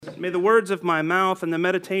May the words of my mouth and the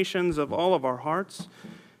meditations of all of our hearts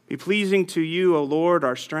be pleasing to you, O Lord,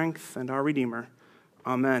 our strength and our Redeemer.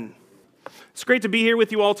 Amen. It's great to be here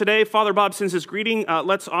with you all today. Father Bob sends his greeting.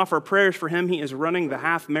 Let's offer prayers for him. He is running the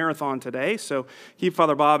half marathon today, so keep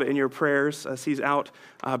Father Bob in your prayers as he's out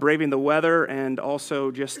braving the weather and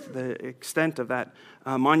also just the extent of that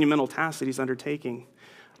monumental task that he's undertaking.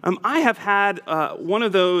 I have had one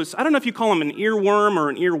of those, I don't know if you call them an earworm or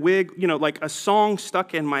an earwig, like a song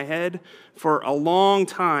stuck in my head for a long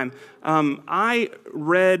time. I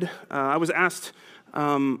was asked,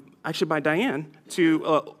 actually by Diane,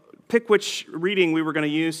 to pick which reading we were going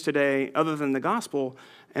to use today other than the gospel,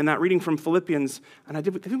 and that reading from Philippians, and I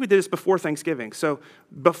think we did this before Thanksgiving. So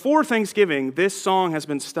before Thanksgiving, this song has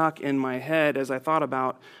been stuck in my head as I thought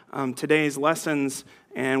about today's lessons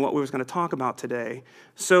and what we was going to talk about today.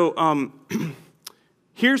 So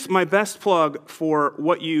here's my best plug for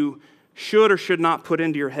what you should or should not put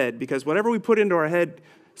into your head, because whatever we put into our head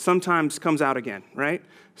sometimes comes out again, right?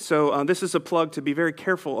 So this is a plug to be very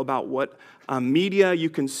careful about what media you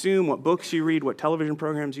consume, what books you read, what television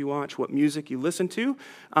programs you watch, what music you listen to,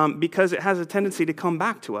 because it has a tendency to come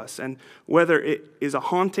back to us. And whether it is a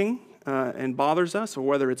haunting and bothers us or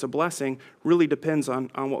whether it's a blessing really depends on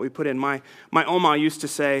what we put in. My Oma used to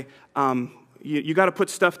say, you got to put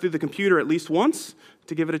stuff through the computer at least once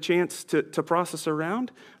to give it a chance to process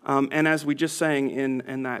around. And as we just sang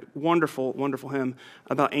in that wonderful, wonderful hymn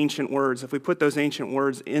about ancient words, if we put those ancient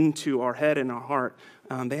words into our head and our heart,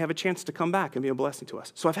 they have a chance to come back and be a blessing to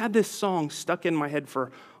us. So I've had this song stuck in my head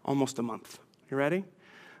for almost a month. You ready?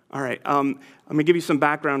 All right. I'm going to give you some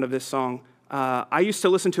background of this song. I used to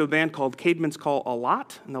listen to a band called Caedmon's Call a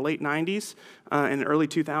lot in the late 90s and early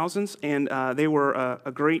 2000s, and they were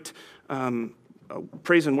a great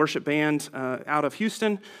praise and worship band out of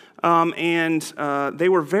Houston, and they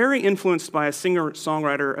were very influenced by a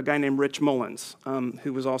singer-songwriter, a guy named Rich Mullins,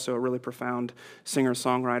 who was also a really profound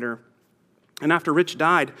singer-songwriter. And after Rich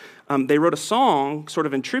died, they wrote a song sort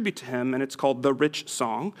of in tribute to him, and it's called The Rich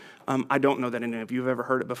Song. I don't know that any of you have ever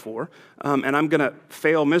heard it before, and I'm going to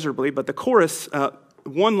fail miserably, but the chorus,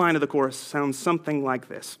 one line of the chorus sounds something like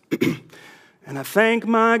this. And I thank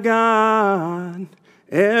my God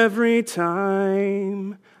every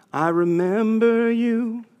time I remember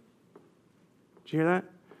you. Did you hear that?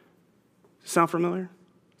 Sound familiar?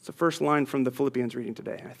 It's the first line from the Philippians reading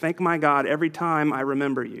today. I thank my God every time I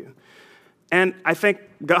remember you. And I thank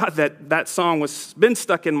God that song was been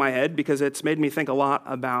stuck in my head because it's made me think a lot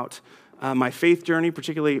about my faith journey,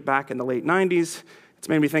 particularly back in the late 90s. It's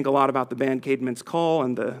made me think a lot about the band Caedmon's Call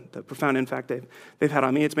and the profound impact they've had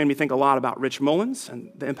on me. It's made me think a lot about Rich Mullins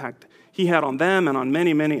and the impact he had on them and on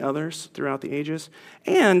many, many others throughout the ages.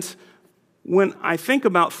 And when I think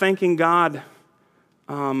about thanking God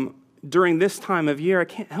during this time of year, I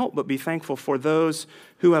can't help but be thankful for those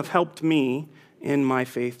who have helped me in my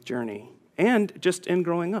faith journey and just in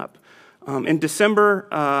growing up. In December,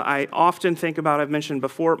 I often think about, I've mentioned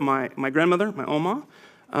before, my grandmother, my Oma.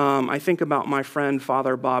 I think about my friend,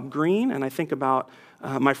 Father Bob Green, and I think about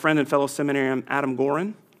my friend and fellow seminarian, Adam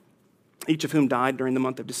Gorin, each of whom died during the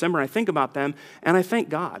month of December. I think about them, and I thank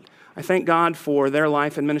God. I thank God for their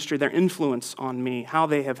life and ministry, their influence on me, how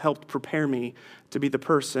they have helped prepare me to be the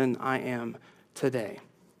person I am today.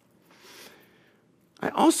 I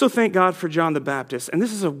also thank God for John the Baptist, and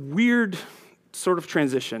this is a weird sort of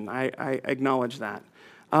transition. I acknowledge that.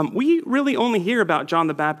 We really only hear about John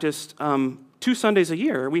the Baptist 2 Sundays a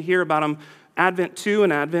year. We hear about him Advent 2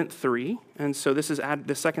 and Advent 3, and so this is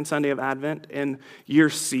the second Sunday of Advent in year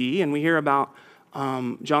C, and we hear about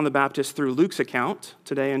John the Baptist through Luke's account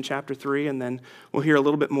today in chapter 3, and then we'll hear a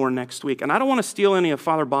little bit more next week. And I don't want to steal any of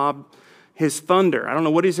Father Bob his thunder. I don't know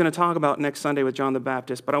what he's going to talk about next Sunday with John the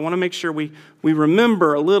Baptist, but I want to make sure we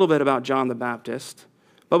remember a little bit about John the Baptist.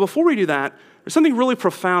 But before we do that, there's something really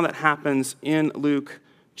profound that happens in Luke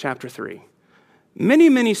chapter 3. Many,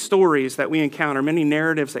 many stories that we encounter, many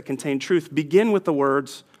narratives that contain truth, begin with the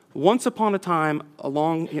words, once upon a time,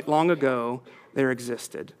 long ago, there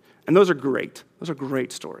existed. And those are great. Those are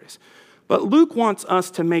great stories. But Luke wants us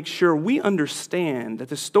to make sure we understand that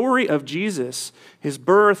the story of Jesus, his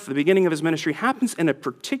birth, the beginning of his ministry, happens in a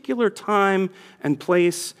particular time and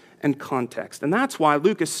place and context. And that's why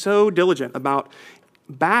Luke is so diligent about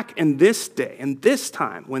back in this day, in this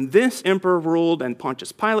time, when this emperor ruled and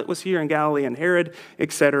Pontius Pilate was here in Galilee and Herod,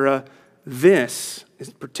 etc., this is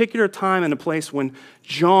a particular time and a place when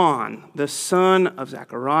John, the son of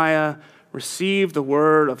Zechariah, received the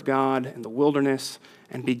word of God in the wilderness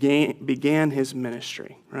and began his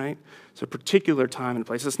ministry, right? It's a particular time and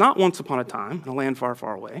place. It's not once upon a time in a land far,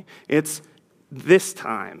 far away. It's this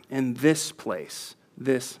time, in this place,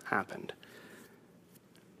 this happened.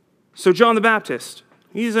 So John the Baptist,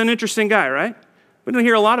 he's an interesting guy, right? We don't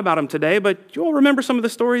hear a lot about him today, but you all remember some of the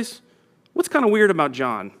stories? What's kind of weird about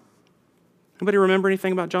John? Anybody remember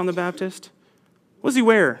anything about John the Baptist? What does he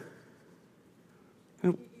wear?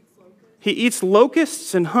 He eats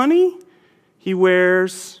locusts and honey. He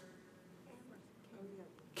wears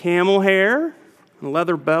camel hair and a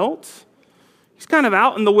leather belt. He's kind of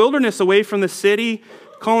out in the wilderness away from the city,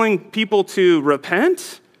 calling people to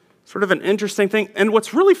repent. Sort of an interesting thing. And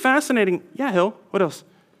what's really fascinating, yeah, Hill, what else?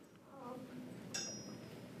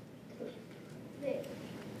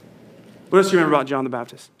 What else do you remember about John the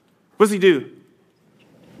Baptist? What does he do?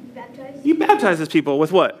 He baptizes people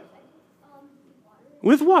with what?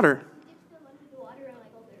 With water.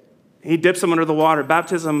 He dips them under the water.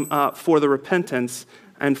 Baptism for the repentance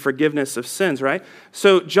and forgiveness of sins, right?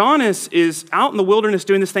 So John is out in the wilderness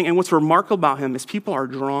doing this thing, and what's remarkable about him is people are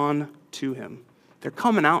drawn to him. They're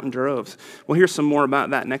coming out in droves. We'll hear some more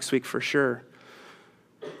about that next week for sure.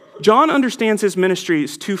 John understands his ministry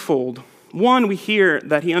is twofold. One, we hear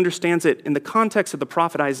that he understands it in the context of the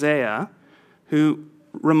prophet Isaiah, who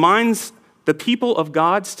reminds the people of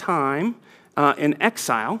God's time in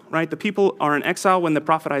exile, right? The people are in exile when the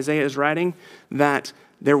prophet Isaiah is writing, that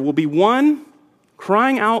there will be one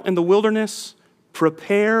crying out in the wilderness,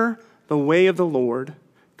 prepare the way of the Lord.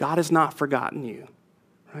 God has not forgotten you,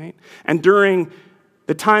 right? And during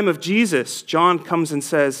the time of Jesus, John comes and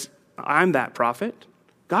says, I'm that prophet.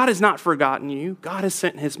 God has not forgotten you. God has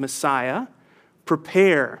sent his Messiah.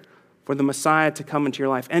 Prepare for the Messiah to come into your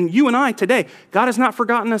life. And you and I today, God has not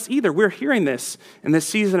forgotten us either. We're hearing this in this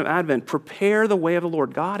season of Advent. Prepare the way of the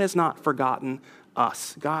Lord. God has not forgotten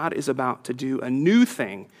us. God is about to do a new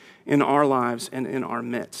thing in our lives and in our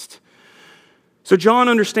midst. So John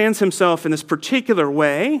understands himself in this particular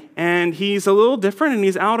way, and he's a little different, and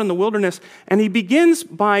he's out in the wilderness, and he begins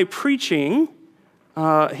by preaching.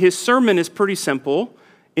 His sermon is pretty simple.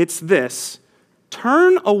 It's this: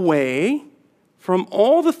 turn away from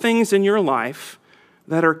all the things in your life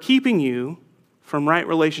that are keeping you from right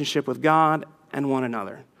relationship with God and one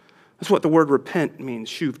another. That's what the word repent means,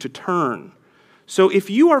 shuv, to turn. So if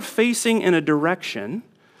you are facing in a direction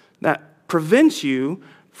that prevents you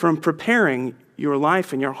from preparing your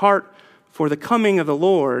life and your heart for the coming of the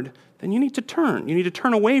Lord, then you need to turn. You need to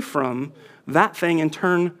turn away from that thing and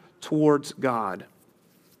turn towards God.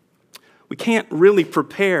 We can't really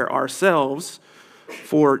prepare ourselves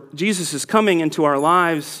for Jesus' coming into our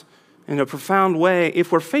lives in a profound way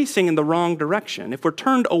if we're facing in the wrong direction, if we're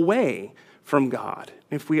turned away from God,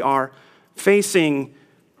 if we are facing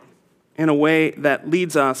in a way that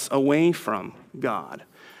leads us away from God.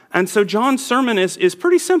 And so John's sermon is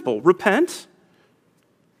pretty simple. Repent,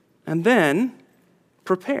 and then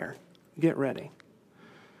prepare. Get ready.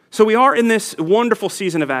 So we are in this wonderful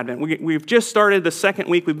season of Advent. We've just started the second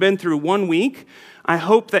week. We've been through 1 week. I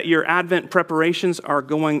hope that your Advent preparations are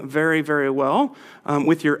going very, very well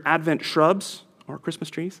with your Advent shrubs or Christmas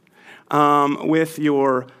trees, with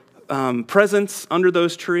your presents under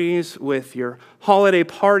those trees, with your holiday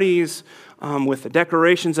parties, with the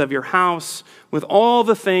decorations of your house, with all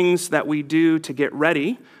the things that we do to get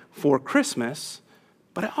ready for Christmas.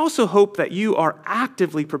 But I also hope that you are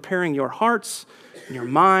actively preparing your hearts and your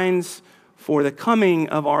minds for the coming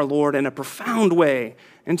of our Lord in a profound way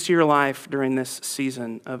into your life during this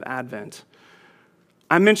season of Advent.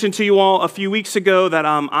 I mentioned to you all a few weeks ago that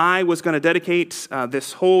I was going to dedicate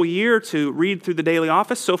this whole year to read through the daily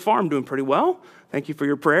office. So far, I'm doing pretty well. Thank you for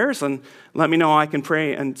your prayers, and let me know how I can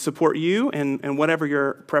pray and support you in whatever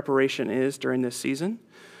your preparation is during this season.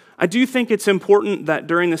 I do think it's important that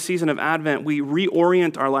during the season of Advent, we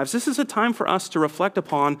reorient our lives. This is a time for us to reflect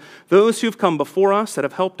upon those who've come before us that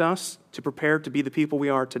have helped us to prepare to be the people we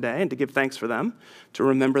are today and to give thanks for them, to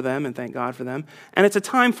remember them and thank God for them. And it's a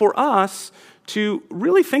time for us to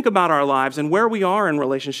really think about our lives and where we are in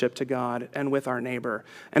relationship to God and with our neighbor.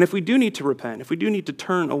 And if we do need to repent, if we do need to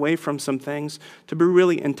turn away from some things, to be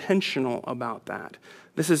really intentional about that.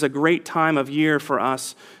 This is a great time of year for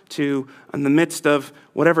us to, in the midst of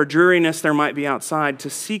whatever dreariness there might be outside, to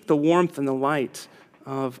seek the warmth and the light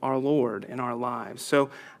of our Lord in our lives. So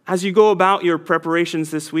as you go about your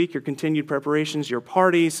preparations this week, your continued preparations, your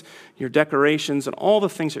parties, your decorations, and all the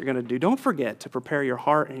things that you're going to do, don't forget to prepare your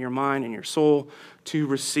heart and your mind and your soul to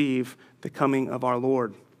receive the coming of our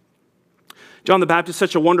Lord. John the Baptist is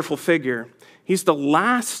such a wonderful figure. He's the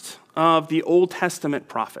last of the Old Testament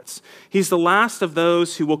prophets. He's the last of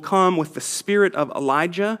those who will come with the spirit of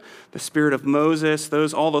Elijah, the spirit of Moses,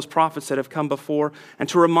 all those prophets that have come before, and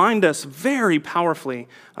to remind us very powerfully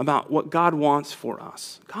about what God wants for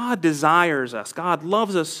us. God desires us. God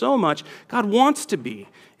loves us so much. God wants to be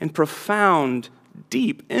in profound,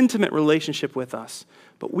 deep, intimate relationship with us.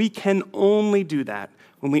 But we can only do that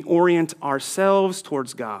when we orient ourselves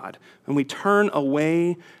towards God, when we turn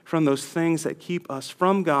away from those things that keep us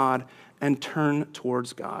from God and turn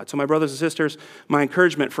towards God. So my brothers and sisters, my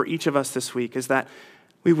encouragement for each of us this week is that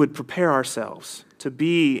we would prepare ourselves to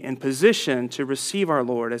be in position to receive our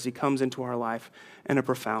Lord as he comes into our life in a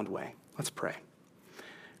profound way. Let's pray.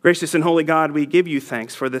 Gracious and holy God, we give you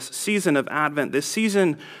thanks for this season of Advent, this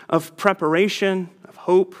season of preparation, of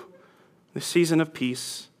hope, this season of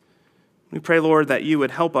peace. We pray, Lord, that you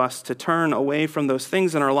would help us to turn away from those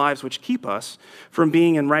things in our lives which keep us from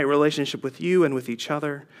being in right relationship with you and with each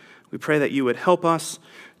other. We pray that you would help us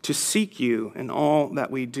to seek you in all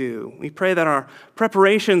that we do. We pray that our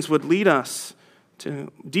preparations would lead us to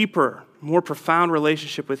deeper, more profound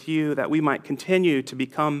relationship with you, that we might continue to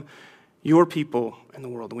become your people in the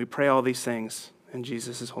world. And we pray all these things in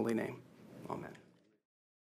Jesus' holy name.